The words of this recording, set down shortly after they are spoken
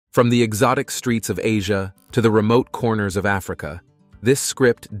From the exotic streets of Asia to the remote corners of Africa, this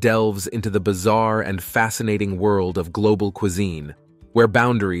script delves into the bizarre and fascinating world of global cuisine, where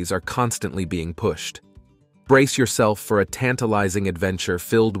boundaries are constantly being pushed. Brace yourself for a tantalizing adventure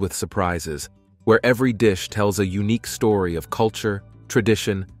filled with surprises, where every dish tells a unique story of culture,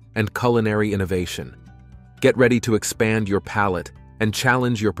 tradition, and culinary innovation. Get ready to expand your palate and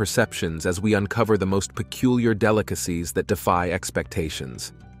challenge your perceptions as we uncover the most peculiar delicacies that defy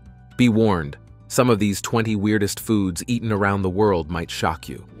expectations. Be warned, some of these 20 weirdest foods eaten around the world might shock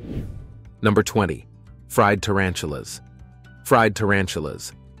you. Number 20. Fried tarantulas. Fried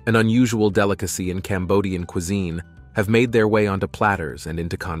tarantulas, an unusual delicacy in Cambodian cuisine, have made their way onto platters and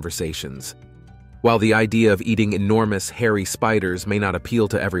into conversations. While the idea of eating enormous, hairy spiders may not appeal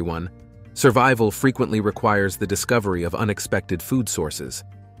to everyone, survival frequently requires the discovery of unexpected food sources.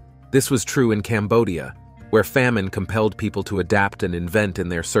 This was true in Cambodia, where famine compelled people to adapt and invent in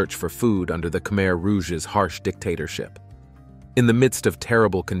their search for food under the Khmer Rouge's harsh dictatorship. In the midst of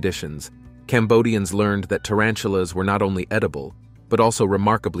terrible conditions, Cambodians learned that tarantulas were not only edible, but also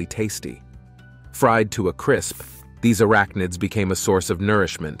remarkably tasty. Fried to a crisp, these arachnids became a source of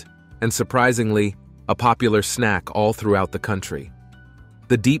nourishment, and surprisingly, a popular snack all throughout the country.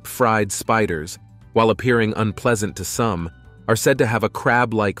 The deep-fried spiders, while appearing unpleasant to some, are said to have a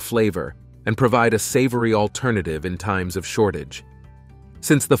crab-like flavor and provide a savory alternative in times of shortage.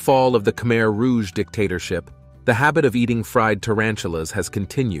 Since the fall of the Khmer Rouge dictatorship, the habit of eating fried tarantulas has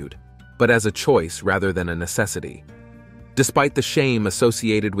continued, but as a choice rather than a necessity. Despite the shame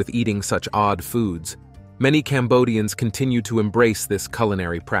associated with eating such odd foods, many Cambodians continue to embrace this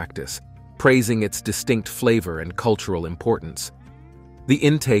culinary practice, praising its distinct flavor and cultural importance. The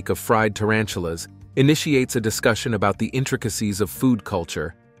intake of fried tarantulas initiates a discussion about the intricacies of food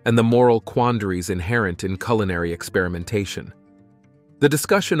culture and the moral quandaries inherent in culinary experimentation. The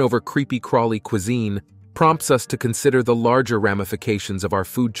discussion over creepy-crawly cuisine prompts us to consider the larger ramifications of our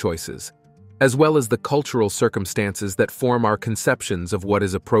food choices, as well as the cultural circumstances that form our conceptions of what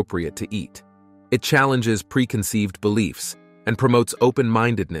is appropriate to eat. It challenges preconceived beliefs and promotes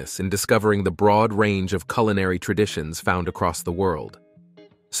open-mindedness in discovering the broad range of culinary traditions found across the world.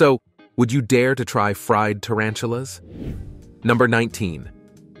 So, would you dare to try fried tarantulas? Number 19.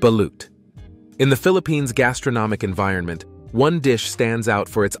 Balut. In the Philippines' gastronomic environment, one dish stands out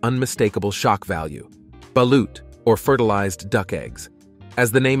for its unmistakable shock value: balut, or fertilized duck eggs.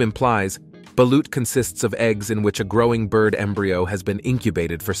 As the name implies, balut consists of eggs in which a growing bird embryo has been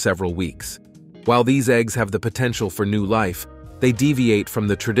incubated for several weeks. While these eggs have the potential for new life, they deviate from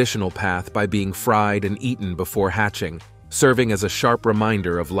the traditional path by being fried and eaten before hatching, serving as a sharp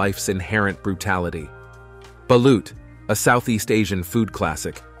reminder of life's inherent brutality. Balut, a Southeast Asian food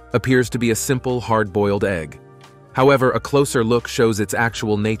classic, appears to be a simple, hard-boiled egg. However, a closer look shows its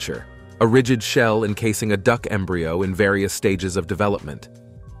actual nature: a rigid shell encasing a duck embryo in various stages of development.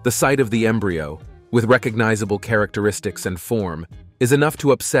 The sight of the embryo, with recognizable characteristics and form, is enough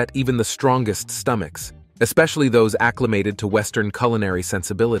to upset even the strongest stomachs, especially those acclimated to Western culinary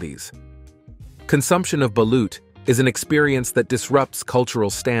sensibilities. Consumption of balut is an experience that disrupts cultural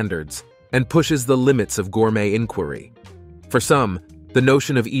standards and pushes the limits of gourmet inquiry. For some, the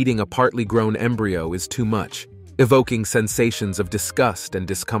notion of eating a partly grown embryo is too much, evoking sensations of disgust and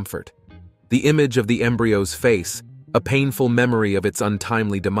discomfort. The image of the embryo's face, a painful memory of its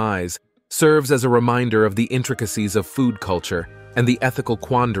untimely demise, serves as a reminder of the intricacies of food culture and the ethical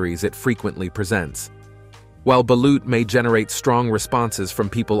quandaries it frequently presents. While balut may generate strong responses from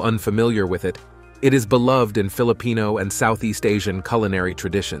people unfamiliar with it, it is beloved in Filipino and Southeast Asian culinary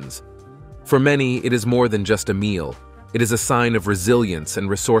traditions. For many, it is more than just a meal. It is a sign of resilience and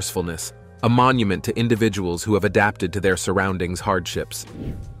resourcefulness, a monument to individuals who have adapted to their surroundings' hardships.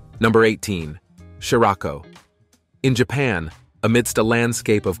 Number 18. Shirako. In Japan, amidst a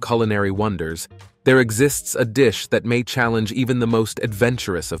landscape of culinary wonders, there exists a dish that may challenge even the most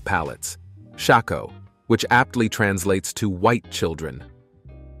adventurous of palates: shako, which aptly translates to white children.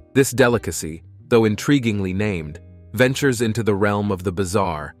 This delicacy, though intriguingly named, ventures into the realm of the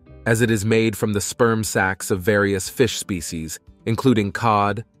bizarre, as it is made from the sperm sacs of various fish species, including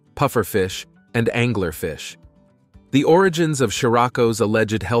cod, pufferfish, and anglerfish. The origins of shirako's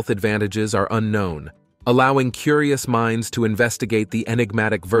alleged health advantages are unknown, allowing curious minds to investigate the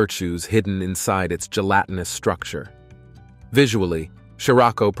enigmatic virtues hidden inside its gelatinous structure. Visually,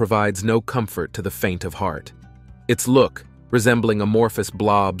 shirako provides no comfort to the faint of heart. Its look, resembling amorphous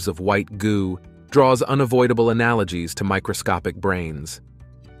blobs of white goo, draws unavoidable analogies to microscopic brains.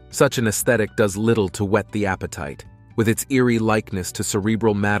 Such an aesthetic does little to whet the appetite, with its eerie likeness to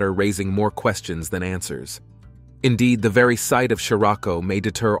cerebral matter raising more questions than answers. Indeed, the very sight of Scirocco may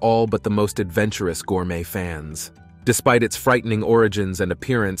deter all but the most adventurous gourmet fans. Despite its frightening origins and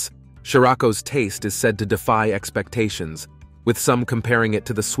appearance, Scirocco's taste is said to defy expectations, with some comparing it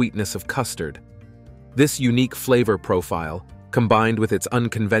to the sweetness of custard. This unique flavor profile, combined with its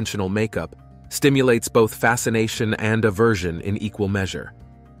unconventional makeup, stimulates both fascination and aversion in equal measure.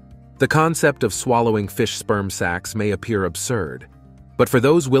 The concept of swallowing fish sperm sacs may appear absurd, but for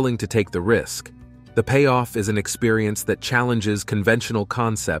those willing to take the risk, the payoff is an experience that challenges conventional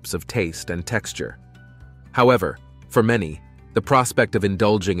concepts of taste and texture. However, for many, the prospect of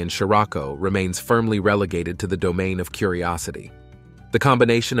indulging in Scirocco remains firmly relegated to the domain of curiosity. The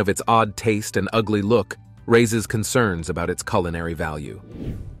combination of its odd taste and ugly look raises concerns about its culinary value.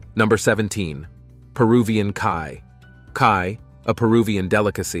 Number 17. Peruvian Kai. Kai, a Peruvian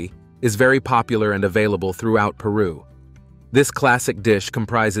delicacy, is very popular and available throughout Peru. This classic dish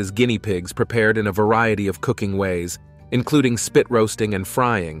comprises guinea pigs prepared in a variety of cooking ways, including spit roasting and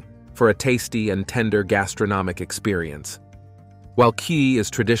frying, for a tasty and tender gastronomic experience. While cuy is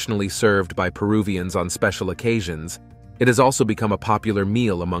traditionally served by Peruvians on special occasions, it has also become a popular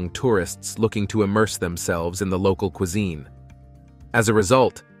meal among tourists looking to immerse themselves in the local cuisine. As a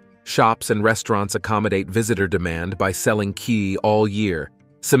result, shops and restaurants accommodate visitor demand by selling cuy all year,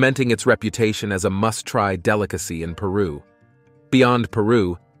 cementing its reputation as a must-try delicacy in Peru. Beyond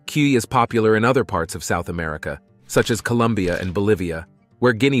Peru, cuy is popular in other parts of South America, such as Colombia and Bolivia,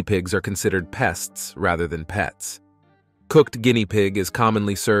 where guinea pigs are considered pests rather than pets. Cooked guinea pig is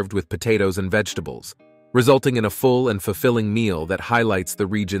commonly served with potatoes and vegetables, resulting in a full and fulfilling meal that highlights the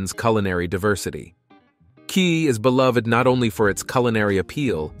region's culinary diversity. Cuy is beloved not only for its culinary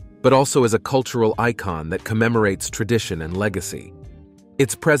appeal, but also as a cultural icon that commemorates tradition and legacy.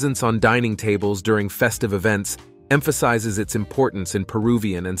 Its presence on dining tables during festive events emphasizes its importance in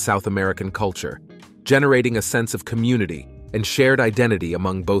Peruvian and South American culture, generating a sense of community and shared identity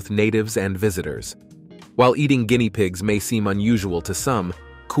among both natives and visitors. While eating guinea pigs may seem unusual to some,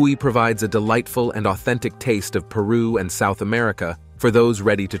 cuy provides a delightful and authentic taste of Peru and South America for those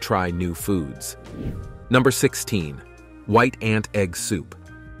ready to try new foods. Number 16. White ant egg soup.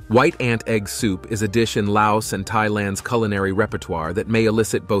 White ant egg soup is a dish in Laos and Thailand's culinary repertoire that may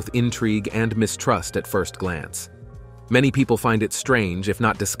elicit both intrigue and mistrust at first glance. Many people find it strange, if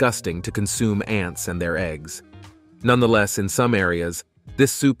not disgusting, to consume ants and their eggs. Nonetheless, in some areas,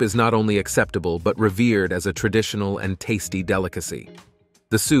 this soup is not only acceptable but revered as a traditional and tasty delicacy.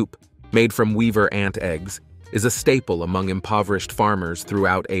 The soup, made from weaver ant eggs, is a staple among impoverished farmers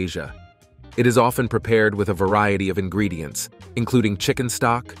throughout Asia. It is often prepared with a variety of ingredients, including chicken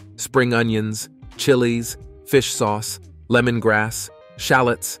stock, spring onions, chilies, fish sauce, lemongrass,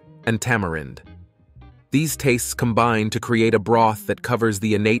 shallots, and tamarind. These tastes combine to create a broth that covers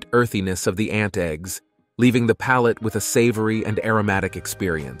the innate earthiness of the ant eggs, leaving the palate with a savory and aromatic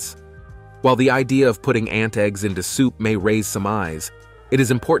experience. While the idea of putting ant eggs into soup may raise some eyes, it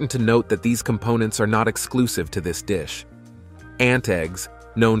is important to note that these components are not exclusive to this dish. Ant eggs,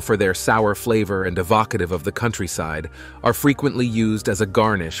 known for their sour flavor and evocative of the countryside, are frequently used as a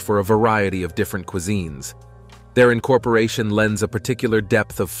garnish for a variety of different cuisines. Their incorporation lends a particular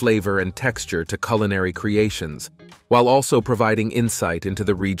depth of flavor and texture to culinary creations, while also providing insight into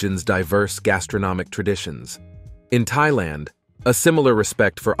the region's diverse gastronomic traditions. In Thailand, a similar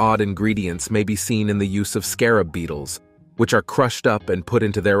respect for odd ingredients may be seen in the use of scarab beetles, which are crushed up and put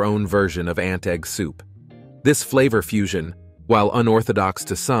into their own version of ant egg soup. This flavor fusion, while unorthodox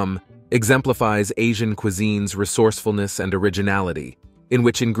to some, exemplifies Asian cuisine's resourcefulness and originality, in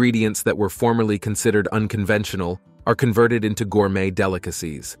which ingredients that were formerly considered unconventional are converted into gourmet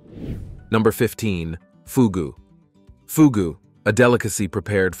delicacies. Number 15. Fugu. Fugu, a delicacy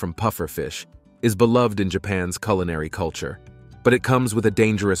prepared from puffer fish, is beloved in Japan's culinary culture, but it comes with a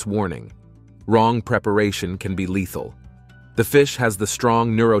dangerous warning. Wrong preparation can be lethal. The fish has the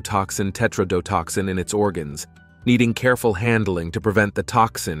strong neurotoxin tetrodotoxin in its organs, needing careful handling to prevent the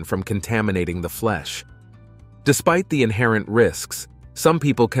toxin from contaminating the flesh. Despite the inherent risks, some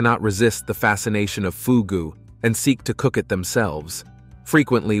people cannot resist the fascination of fugu and seek to cook it themselves,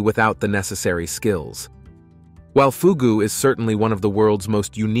 frequently without the necessary skills. While fugu is certainly one of the world's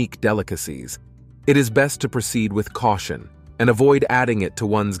most unique delicacies, it is best to proceed with caution and avoid adding it to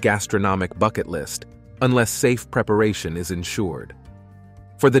one's gastronomic bucket list unless safe preparation is ensured.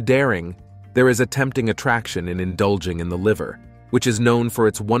 For the daring, there is a tempting attraction in indulging in the liver, which is known for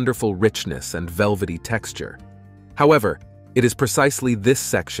its wonderful richness and velvety texture. However, it is precisely this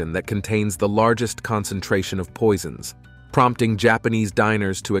section that contains the largest concentration of poisons, prompting Japanese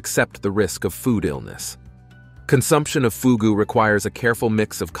diners to accept the risk of food illness. Consumption of fugu requires a careful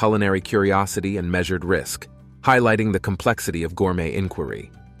mix of culinary curiosity and measured risk, highlighting the complexity of gourmet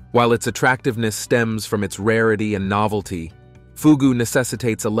inquiry. While its attractiveness stems from its rarity and novelty, fugu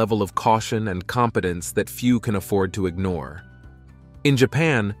necessitates a level of caution and competence that few can afford to ignore. In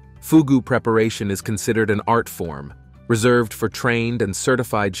Japan, fugu preparation is considered an art form, reserved for trained and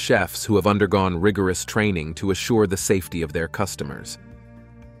certified chefs who have undergone rigorous training to assure the safety of their customers.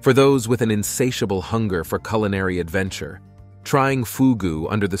 For those with an insatiable hunger for culinary adventure, trying fugu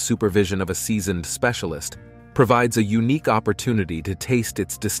under the supervision of a seasoned specialist provides a unique opportunity to taste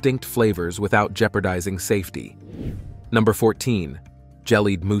its distinct flavors without jeopardizing safety. Number 14.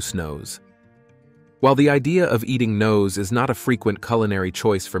 Jellied moose nose. While the idea of eating nose is not a frequent culinary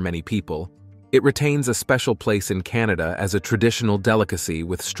choice for many people, it retains a special place in Canada as a traditional delicacy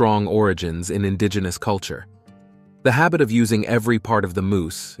with strong origins in Indigenous culture. The habit of using every part of the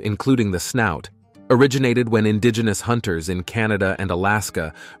moose, including the snout, originated when Indigenous hunters in Canada and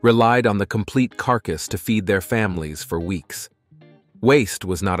Alaska relied on the complete carcass to feed their families for weeks. Waste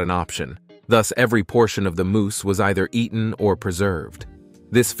was not an option, thus every portion of the moose was either eaten or preserved.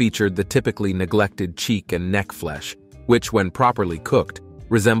 This featured the typically neglected cheek and neck flesh, which, when properly cooked,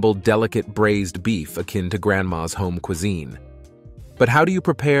 resembled delicate braised beef akin to grandma's home cuisine. But how do you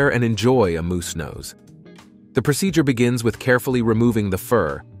prepare and enjoy a moose nose? The procedure begins with carefully removing the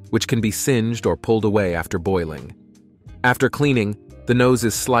fur, which can be singed or pulled away after boiling. After cleaning, the nose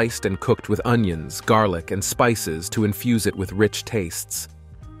is sliced and cooked with onions, garlic, and spices to infuse it with rich tastes.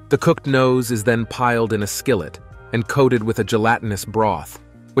 The cooked nose is then piled in a skillet and coated with a gelatinous broth,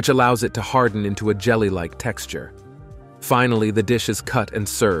 which allows it to harden into a jelly-like texture. Finally, the dish is cut and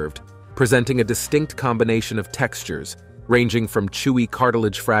served, presenting a distinct combination of textures, ranging from chewy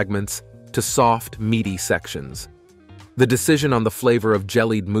cartilage fragments to soft, meaty sections. The decision on the flavor of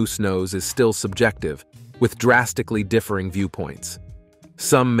jellied moose nose is still subjective, with drastically differing viewpoints.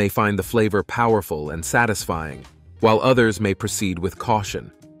 Some may find the flavor powerful and satisfying, while others may proceed with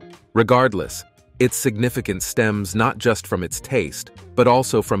caution. Regardless, its significance stems not just from its taste, but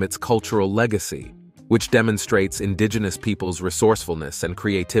also from its cultural legacy, which demonstrates Indigenous peoples' resourcefulness and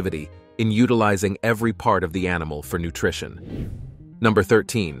creativity in utilizing every part of the animal for nutrition. Number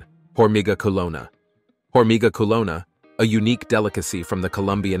 13. Hormiga culona. Hormiga culona, a unique delicacy from the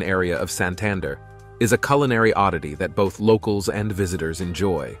Colombian area of Santander, is a culinary oddity that both locals and visitors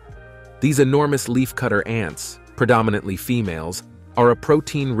enjoy. These enormous leafcutter ants, predominantly females, are a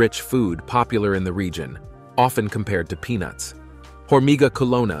protein-rich food popular in the region, often compared to peanuts. Hormiga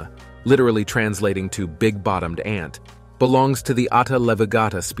culona, literally translating to big-bottomed ant, belongs to the Atta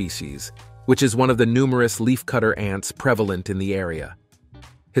levigata species, which is one of the numerous leafcutter ants prevalent in the area.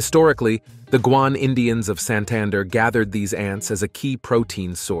 Historically, the Guan Indians of Santander gathered these ants as a key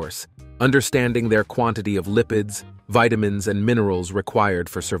protein source, understanding their quantity of lipids, vitamins, and minerals required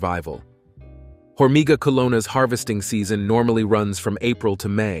for survival. Hormiga culona's harvesting season normally runs from April to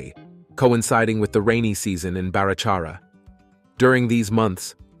May, coinciding with the rainy season in Baracara. During these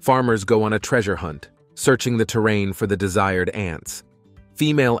months, farmers go on a treasure hunt, searching the terrain for the desired ants.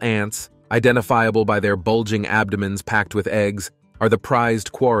 Female ants, identifiable by their bulging abdomens packed with eggs, are the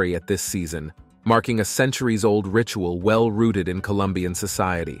prized quarry at this season, marking a centuries-old ritual well-rooted in Colombian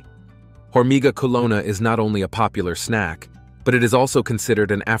society. Hormiga culona is not only a popular snack, but it is also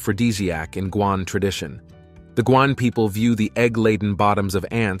considered an aphrodisiac in Guan tradition. The Guan people view the egg-laden bottoms of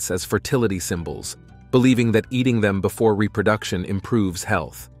ants as fertility symbols, believing that eating them before reproduction improves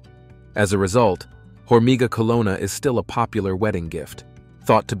health. As a result, Hormiga culona is still a popular wedding gift,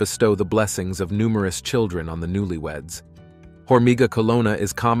 thought to bestow the blessings of numerous children on the newlyweds. Hormiga culona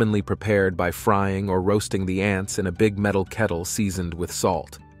is commonly prepared by frying or roasting the ants in a big metal kettle seasoned with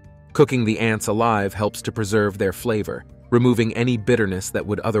salt. Cooking the ants alive helps to preserve their flavor, removing any bitterness that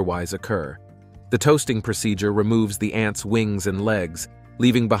would otherwise occur. The toasting procedure removes the ants' wings and legs,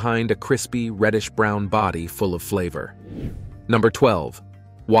 leaving behind a crispy, reddish-brown body full of flavor. Number 12.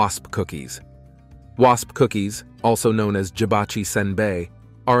 Wasp cookies. Wasp cookies, also known as jibachi senbei,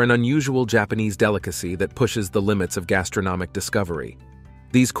 are an unusual Japanese delicacy that pushes the limits of gastronomic discovery.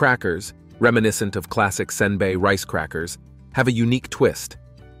 These crackers, reminiscent of classic senbei rice crackers, have a unique twist.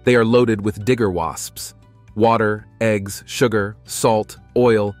 They are loaded with digger wasps. Water, eggs, sugar, salt,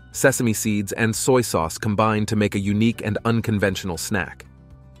 oil, sesame seeds, and soy sauce combine to make a unique and unconventional snack.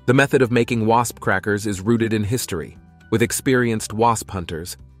 The method of making wasp crackers is rooted in history, with experienced wasp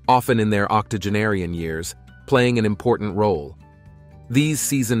hunters, often in their octogenarian years, playing an important role. These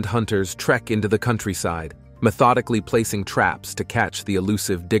seasoned hunters trek into the countryside, methodically placing traps to catch the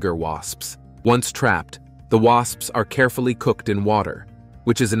elusive digger wasps. Once trapped, the wasps are carefully cooked in water,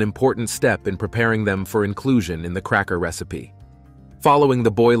 which is an important step in preparing them for inclusion in the cracker recipe. Following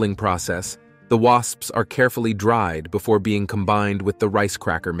the boiling process, The wasps are carefully dried before being combined with the rice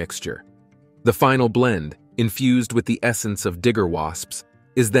cracker mixture. The final blend, infused with the essence of digger wasps,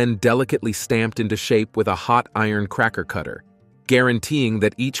 is then delicately stamped into shape with a hot iron cracker cutter, guaranteeing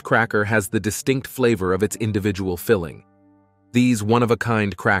that each cracker has the distinct flavor of its individual filling. These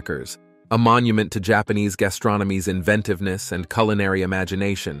one-of-a-kind crackers, a monument to Japanese gastronomy's inventiveness and culinary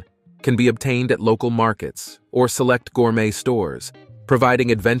imagination, can be obtained at local markets or select gourmet stores,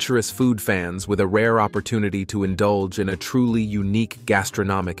 providing adventurous food fans with a rare opportunity to indulge in a truly unique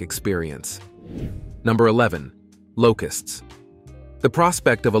gastronomic experience. Number 11. Locusts. The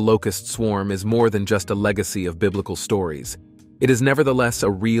prospect of a locust swarm is more than just a legacy of biblical stories. It is nevertheless a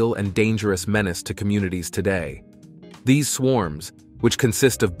real and dangerous menace to communities today. These swarms, which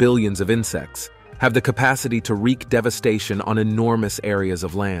consist of billions of insects, have the capacity to wreak devastation on enormous areas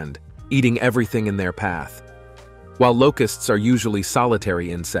of land, eating everything in their path. While locusts are usually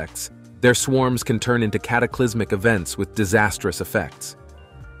solitary insects, their swarms can turn into cataclysmic events with disastrous effects.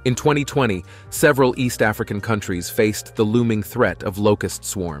 In 2020, several East African countries faced the looming threat of locust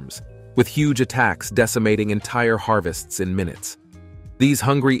swarms, with huge attacks decimating entire harvests in minutes. These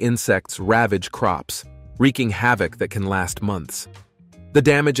hungry insects ravage crops, wreaking havoc that can last months. The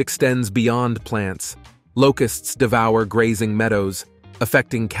damage extends beyond plants. Locusts devour grazing meadows,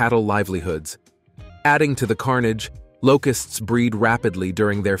 affecting cattle livelihoods. Adding to the carnage, locusts breed rapidly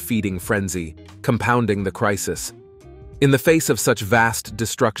during their feeding frenzy, compounding the crisis. In the face of such vast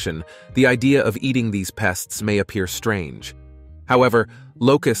destruction, the idea of eating these pests may appear strange. However,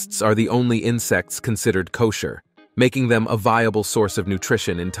 locusts are the only insects considered kosher, making them a viable source of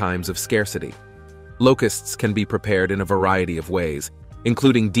nutrition in times of scarcity. Locusts can be prepared in a variety of ways,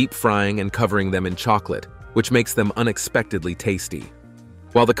 including deep frying and covering them in chocolate, which makes them unexpectedly tasty.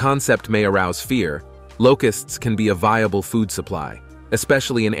 While the concept may arouse fear, locusts can be a viable food supply,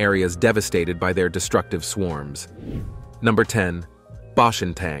 especially in areas devastated by their destructive swarms. Number 10.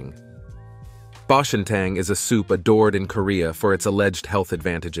 Boshintang. Boshintang is a soup adored in Korea for its alleged health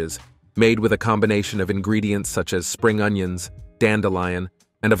advantages, made with a combination of ingredients such as spring onions, dandelion,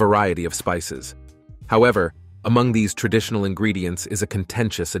 and a variety of spices. However, among these traditional ingredients is a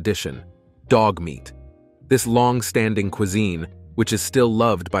contentious addition: dog meat. This long-standing cuisine, which is still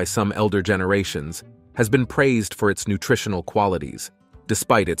loved by some elder generations, has been praised for its nutritional qualities,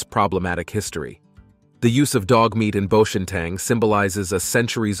 despite its problematic history. The use of dog meat in boshintang symbolizes a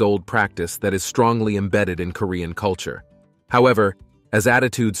centuries-old practice that is strongly embedded in Korean culture. However, as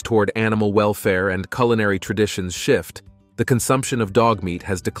attitudes toward animal welfare and culinary traditions shift, the consumption of dog meat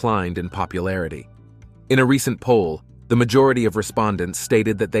has declined in popularity. In a recent poll, the majority of respondents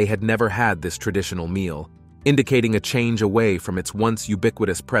stated that they had never had this traditional meal, indicating a change away from its once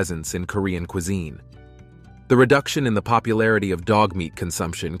ubiquitous presence in Korean cuisine. The reduction in the popularity of dog meat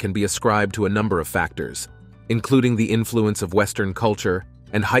consumption can be ascribed to a number of factors, including the influence of Western culture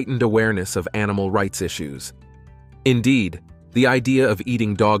and heightened awareness of animal rights issues. Indeed, the idea of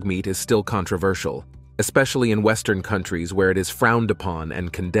eating dog meat is still controversial, especially in Western countries where it is frowned upon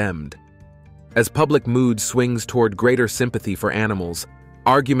and condemned. As public mood swings toward greater sympathy for animals,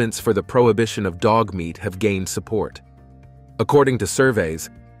 arguments for the prohibition of dog meat have gained support. According to surveys,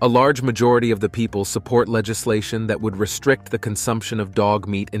 a large majority of the people support legislation that would restrict the consumption of dog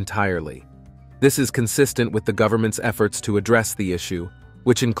meat entirely. This is consistent with the government's efforts to address the issue,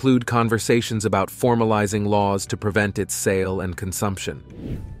 which include conversations about formalizing laws to prevent its sale and consumption.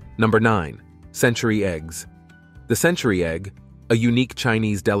 Number 9. Century eggs. The century egg, a unique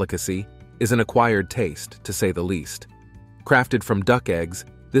Chinese delicacy, is an acquired taste, to say the least. Crafted from duck eggs,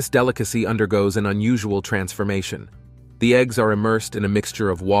 this delicacy undergoes an unusual transformation. The eggs are immersed in a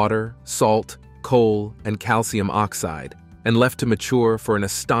mixture of water, salt, coal, and calcium oxide, and left to mature for an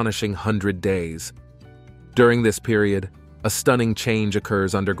astonishing 100 days. During this period, a stunning change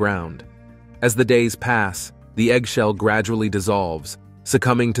occurs underground. As the days pass, the eggshell gradually dissolves,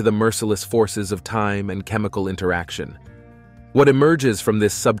 succumbing to the merciless forces of time and chemical interaction. What emerges from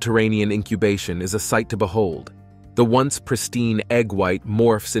this subterranean incubation is a sight to behold. The once pristine egg white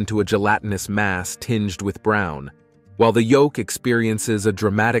morphs into a gelatinous mass tinged with brown, while the yolk experiences a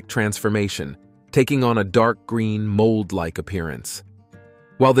dramatic transformation, taking on a dark green, mold-like appearance.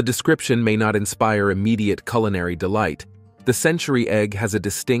 While the description may not inspire immediate culinary delight, the century egg has a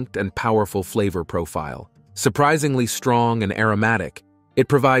distinct and powerful flavor profile. Surprisingly strong and aromatic, it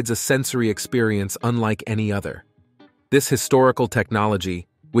provides a sensory experience unlike any other. This historical technology,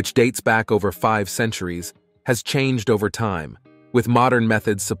 which dates back over 5 centuries, has changed over time, with modern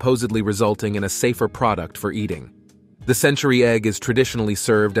methods supposedly resulting in a safer product for eating. The century egg is traditionally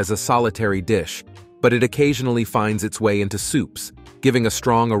served as a solitary dish, but it occasionally finds its way into soups, giving a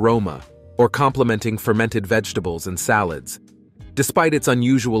strong aroma, or complementing fermented vegetables and salads. Despite its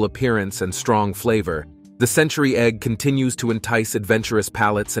unusual appearance and strong flavor, the century egg continues to entice adventurous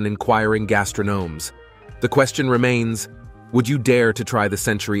palates and inquiring gastronomes. The question remains, would you dare to try the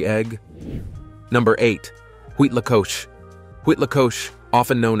century egg? Number 8. Huitlacoche. Huitlacoche,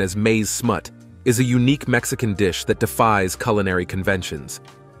 often known as maize smut, is a unique Mexican dish that defies culinary conventions.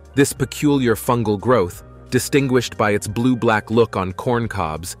 This peculiar fungal growth, distinguished by its blue-black look on corn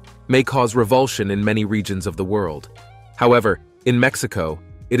cobs, may cause revulsion in many regions of the world. However, in Mexico,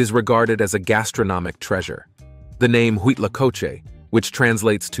 it is regarded as a gastronomic treasure. The name huitlacoche, which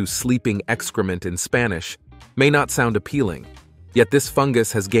translates to sleeping excrement in Spanish, may not sound appealing, yet this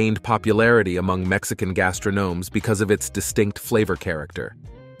fungus has gained popularity among Mexican gastronomes because of its distinct flavor character.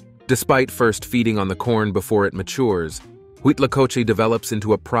 Despite first feeding on the corn before it matures, huitlacoche develops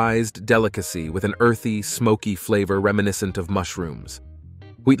into a prized delicacy with an earthy, smoky flavor reminiscent of mushrooms.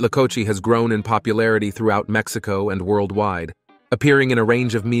 Huitlacoche has grown in popularity throughout Mexico and worldwide, appearing in a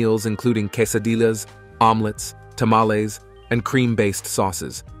range of meals including quesadillas, omelets, tamales, and cream-based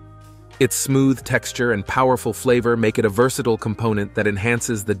sauces. Its smooth texture and powerful flavor make it a versatile component that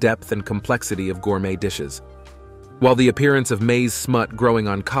enhances the depth and complexity of gourmet dishes. While the appearance of maize smut growing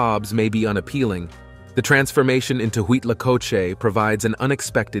on cobs may be unappealing, the transformation into huitlacoche provides an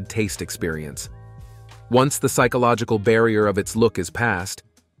unexpected taste experience. Once the psychological barrier of its look is passed,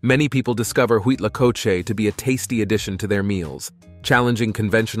 many people discover huitlacoche to be a tasty addition to their meals, challenging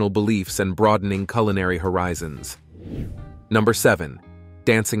conventional beliefs and broadening culinary horizons. Number 7.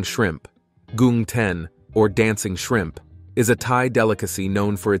 Dancing shrimp. Gung ten, or dancing shrimp, is a Thai delicacy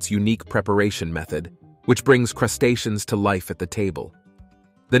known for its unique preparation method, which brings crustaceans to life at the table.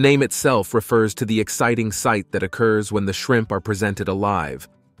 The name itself refers to the exciting sight that occurs when the shrimp are presented alive,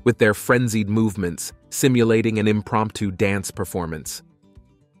 with their frenzied movements simulating an impromptu dance performance.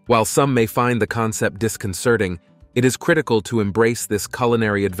 While some may find the concept disconcerting, it is critical to embrace this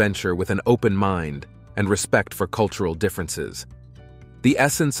culinary adventure with an open mind and respect for cultural differences. The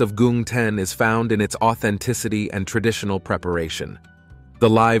essence of gung ten is found in its authenticity and traditional preparation. The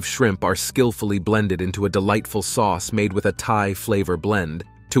live shrimp are skillfully blended into a delightful sauce made with a Thai flavor blend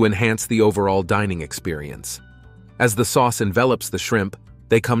to enhance the overall dining experience. As the sauce envelops the shrimp,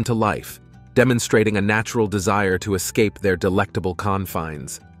 they come to life, demonstrating a natural desire to escape their delectable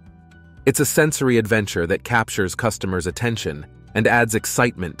confines. It's a sensory adventure that captures customers' attention and adds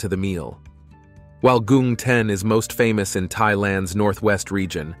excitement to the meal. While gung ten is most famous in Thailand's northwest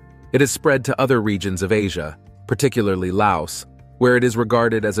region, it is spread to other regions of Asia, particularly Laos, where it is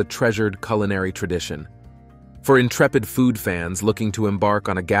regarded as a treasured culinary tradition. For intrepid food fans looking to embark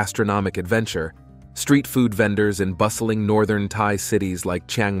on a gastronomic adventure, street food vendors in bustling northern Thai cities like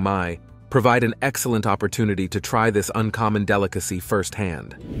Chiang Mai provide an excellent opportunity to try this uncommon delicacy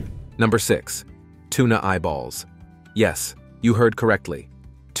firsthand. Number 6. Tuna eyeballs. Yes, you heard correctly.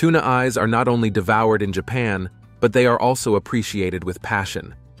 Tuna eyes are not only devoured in Japan, but they are also appreciated with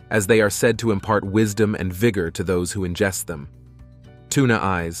passion, as they are said to impart wisdom and vigor to those who ingest them. Tuna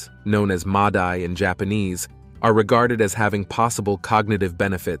eyes, known as madai in Japanese, are regarded as having possible cognitive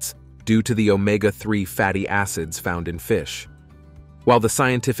benefits due to the omega-3 fatty acids found in fish. While the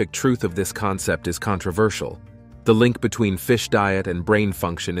scientific truth of this concept is controversial, the link between fish diet and brain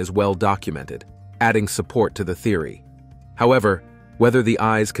function is well documented, adding support to the theory. However, whether the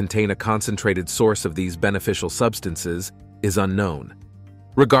eyes contain a concentrated source of these beneficial substances is unknown.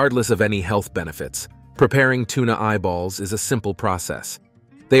 Regardless of any health benefits, preparing tuna eyeballs is a simple process.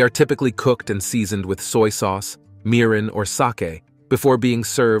 They are typically cooked and seasoned with soy sauce, mirin, or sake before being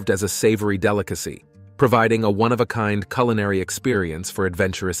served as a savory delicacy, providing a one-of-a-kind culinary experience for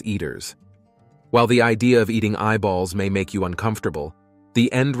adventurous eaters. While the idea of eating eyeballs may make you uncomfortable,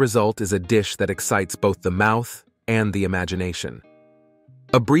 the end result is a dish that excites both the mouth and the imagination.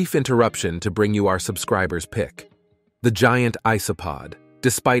 A brief interruption to bring you our subscriber's pick. The giant isopod,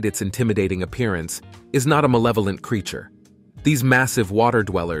 despite its intimidating appearance, is not a malevolent creature. These massive water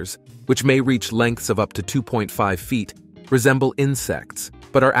dwellers, which may reach lengths of up to 2.5 feet, resemble insects,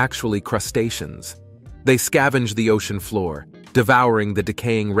 but are actually crustaceans. They scavenge the ocean floor, devouring the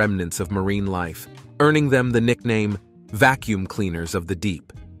decaying remnants of marine life, earning them the nickname vacuum cleaners of the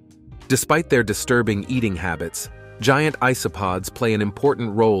deep. Despite their disturbing eating habits, giant isopods play an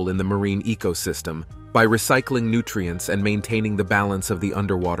important role in the marine ecosystem by recycling nutrients and maintaining the balance of the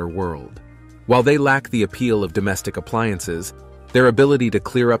underwater world. While they lack the appeal of domestic appliances, their ability to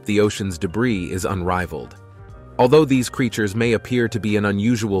clear up the ocean's debris is unrivaled. Although these creatures may appear to be an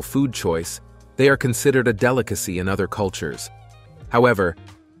unusual food choice, they are considered a delicacy in other cultures. However,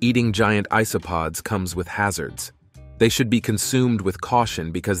 eating giant isopods comes with hazards. They should be consumed with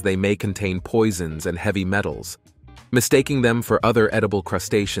caution because they may contain poisons and heavy metals. Mistaking them for other edible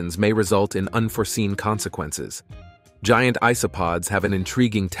crustaceans may result in unforeseen consequences. Giant isopods have an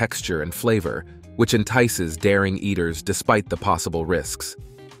intriguing texture and flavor, which entices daring eaters despite the possible risks.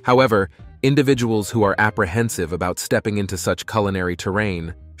 However, individuals who are apprehensive about stepping into such culinary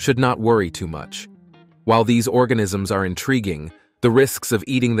terrain should not worry too much. While these organisms are intriguing, the risks of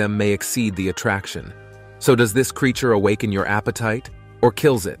eating them may exceed the attraction. So does this creature awaken your appetite or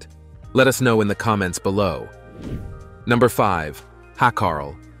kills it? Let us know in the comments below. Number 5.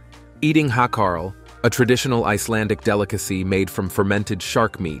 Hakkarl. Eating hakkarl, a traditional Icelandic delicacy made from fermented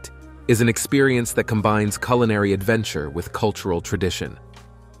shark meat, is an experience that combines culinary adventure with cultural tradition.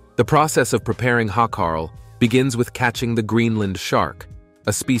 The process of preparing hakkarl begins with catching the Greenland shark,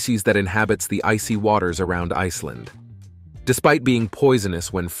 a species that inhabits the icy waters around Iceland. Despite being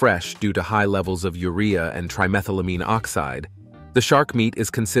poisonous when fresh due to high levels of urea and trimethylamine oxide, the shark meat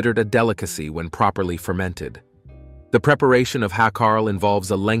is considered a delicacy when properly fermented. The preparation of hakkarl involves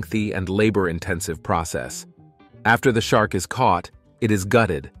a lengthy and labor-intensive process. After the shark is caught, it is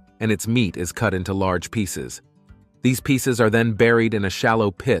gutted, and its meat is cut into large pieces. These pieces are then buried in a shallow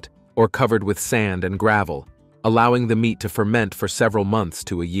pit or covered with sand and gravel, allowing the meat to ferment for several months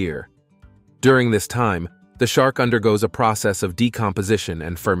to a year. During this time, the shark undergoes a process of decomposition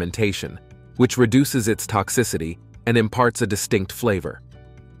and fermentation, which reduces its toxicity and imparts a distinct flavor.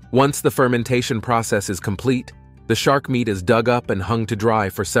 Once the fermentation process is complete, the shark meat is dug up and hung to dry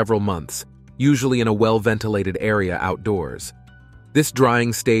for several months, usually in a well-ventilated area outdoors. This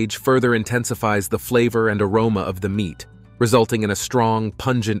drying stage further intensifies the flavor and aroma of the meat, resulting in a strong,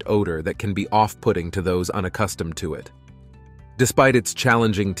 pungent odor that can be off-putting to those unaccustomed to it. Despite its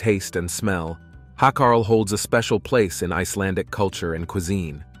challenging taste and smell, hakkarl holds a special place in Icelandic culture and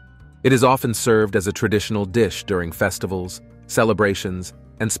cuisine. It is often served as a traditional dish during festivals, celebrations,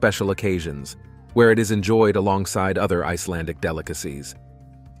 and special occasions, where it is enjoyed alongside other Icelandic delicacies.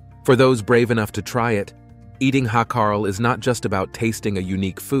 For those brave enough to try it, eating hakkarl is not just about tasting a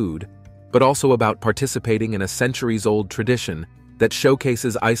unique food, but also about participating in a centuries-old tradition that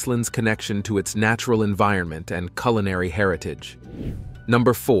showcases Iceland's connection to its natural environment and culinary heritage.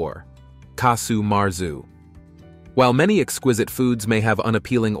 Number 4. Kasu marzu. While many exquisite foods may have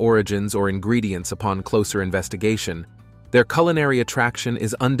unappealing origins or ingredients upon closer investigation, their culinary attraction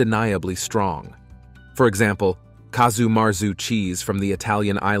is undeniably strong. For example, casu marzu cheese from the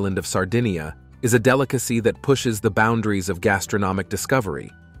Italian island of Sardinia is a delicacy that pushes the boundaries of gastronomic discovery,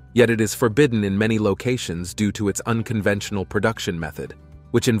 yet it is forbidden in many locations due to its unconventional production method,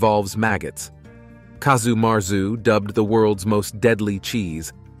 which involves maggots. Casu marzu, dubbed the world's most deadly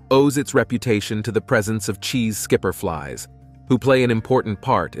cheese, owes its reputation to the presence of cheese skipper flies, who play an important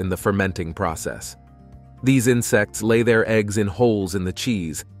part in the fermenting process. These insects lay their eggs in holes in the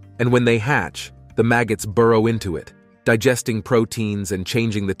cheese, and when they hatch, the maggots burrow into it, digesting proteins and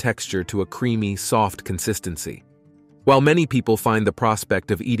changing the texture to a creamy, soft consistency. While many people find the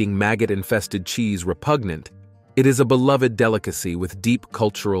prospect of eating maggot-infested cheese repugnant, it is a beloved delicacy with deep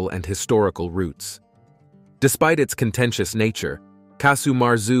cultural and historical roots. Despite its contentious nature, casu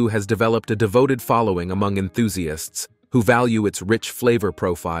marzu has developed a devoted following among enthusiasts who value its rich flavor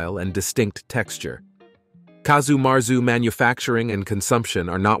profile and distinct texture. Casu marzu manufacturing and consumption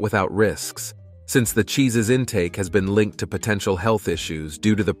are not without risks, since the cheese's intake has been linked to potential health issues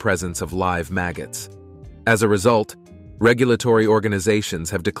due to the presence of live maggots. As a result, regulatory organizations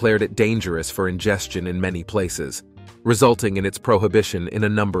have declared it dangerous for ingestion in many places, resulting in its prohibition in a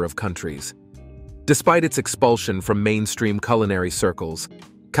number of countries. Despite its expulsion from mainstream culinary circles,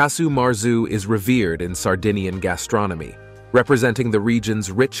 casu marzu is revered in Sardinian gastronomy, representing the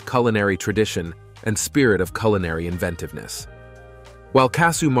region's rich culinary tradition and spirit of culinary inventiveness. While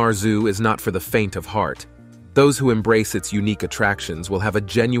casu marzu is not for the faint of heart, those who embrace its unique attractions will have a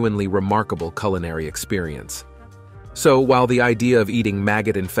genuinely remarkable culinary experience. So, while the idea of eating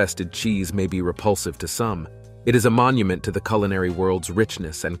maggot-infested cheese may be repulsive to some, it is a monument to the culinary world's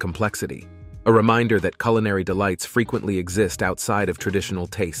richness and complexity, a reminder that culinary delights frequently exist outside of traditional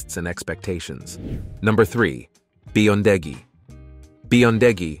tastes and expectations. Number 3. Byeondegi.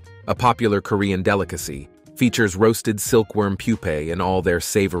 Byeondegi, a popular Korean delicacy, features roasted silkworm pupae in all their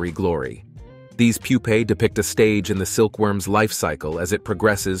savory glory. These pupae depict a stage in the silkworm's life cycle as it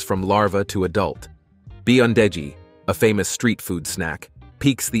progresses from larva to adult. Byeondegi, a famous street food snack,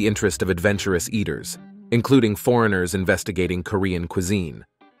 piques the interest of adventurous eaters, including foreigners investigating Korean cuisine.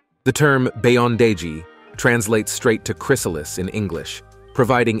 The term byeondegi translates straight to chrysalis in English,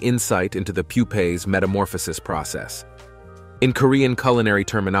 providing insight into the pupae's metamorphosis process. In Korean culinary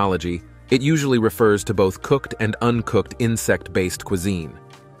terminology, It usually refers to both cooked and uncooked insect-based cuisine.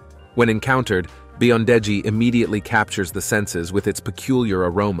 When encountered, biondeji immediately captures the senses with its peculiar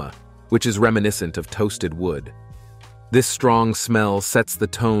aroma, which is reminiscent of toasted wood. This strong smell sets the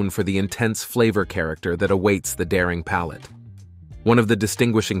tone for the intense flavor character that awaits the daring palate. One of the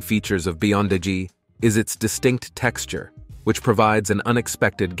distinguishing features of biondeji is its distinct texture, which provides an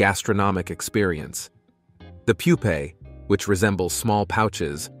unexpected gastronomic experience. The pupae, which resemble small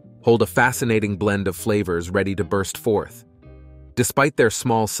pouches, hold a fascinating blend of flavors ready to burst forth. Despite their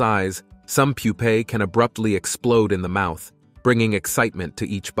small size, some pupae can abruptly explode in the mouth, bringing excitement to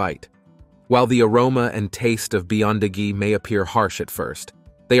each bite. While the aroma and taste of biondeji may appear harsh at first,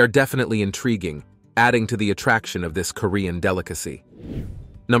 they are definitely intriguing, adding to the attraction of this Korean delicacy.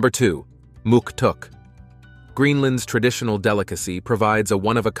 Number 2. Muk tuk. Greenland's traditional delicacy provides a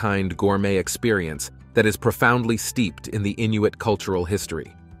one-of-a-kind gourmet experience that is profoundly steeped in the Inuit cultural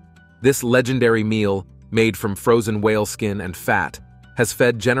history. This legendary meal, made from frozen whale skin and fat, has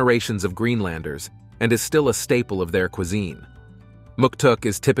fed generations of Greenlanders and is still a staple of their cuisine. Muk tuk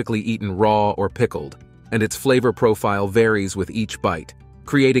is typically eaten raw or pickled, and its flavor profile varies with each bite,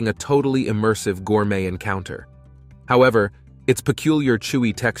 creating a totally immersive gourmet encounter. However, its peculiar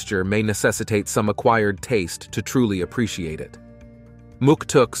chewy texture may necessitate some acquired taste to truly appreciate it. Muk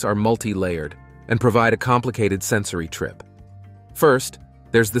tuks are multi-layered and provide a complicated sensory trip. First,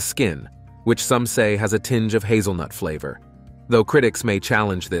 there's the skin, which some say has a tinge of hazelnut flavor, though critics may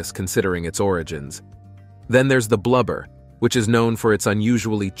challenge this considering its origins. Then there's the blubber, which is known for its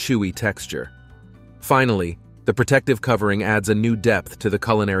unusually chewy texture. Finally, the protective covering adds a new depth to the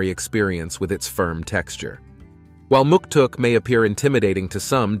culinary experience with its firm texture. While muk tuk may appear intimidating to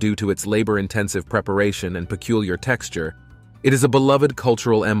some due to its labor-intensive preparation and peculiar texture, it is a beloved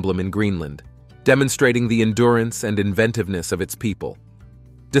cultural emblem in Greenland, demonstrating the endurance and inventiveness of its people.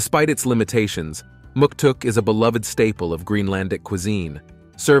 Despite its limitations, muk tuk is a beloved staple of Greenlandic cuisine,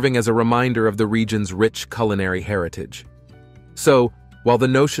 serving as a reminder of the region's rich culinary heritage. So, while the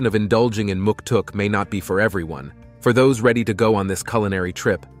notion of indulging in muk tuk may not be for everyone, for those ready to go on this culinary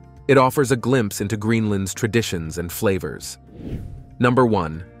trip, it offers a glimpse into Greenland's traditions and flavors. Number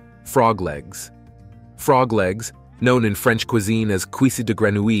 1. Frog legs. Frog legs, known in French cuisine as cuisine de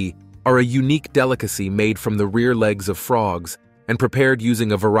grenouille, are a unique delicacy made from the rear legs of frogs and prepared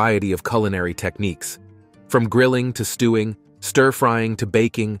using a variety of culinary techniques. From grilling to stewing, stir-frying to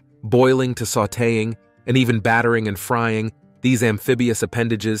baking, boiling to sautéing, and even battering and frying, these amphibious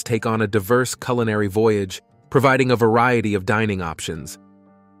appendages take on a diverse culinary voyage, providing a variety of dining options.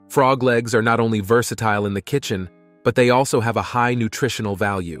 Frog legs are not only versatile in the kitchen, but they also have a high nutritional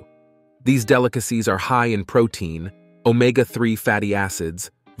value. These delicacies are high in protein, omega-3 fatty acids,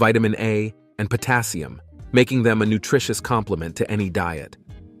 vitamin A, and potassium, making them a nutritious complement to any diet.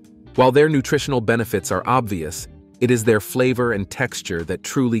 While their nutritional benefits are obvious, it is their flavor and texture that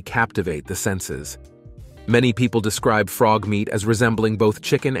truly captivate the senses. Many people describe frog meat as resembling both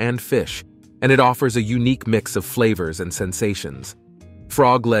chicken and fish, and it offers a unique mix of flavors and sensations.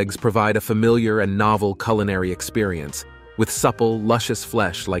 Frog legs provide a familiar and novel culinary experience, with supple, luscious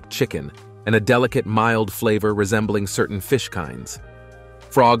flesh like chicken and a delicate, mild flavor resembling certain fish kinds.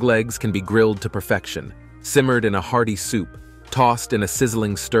 Frog legs can be grilled to perfection, simmered in a hearty soup, tossed in a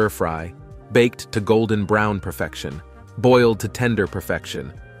sizzling stir-fry, baked to golden brown perfection, boiled to tender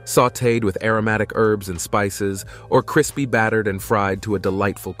perfection, sautéed with aromatic herbs and spices, or crispy battered and fried to a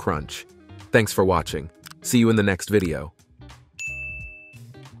delightful crunch. Thanks for watching. See you in the next video.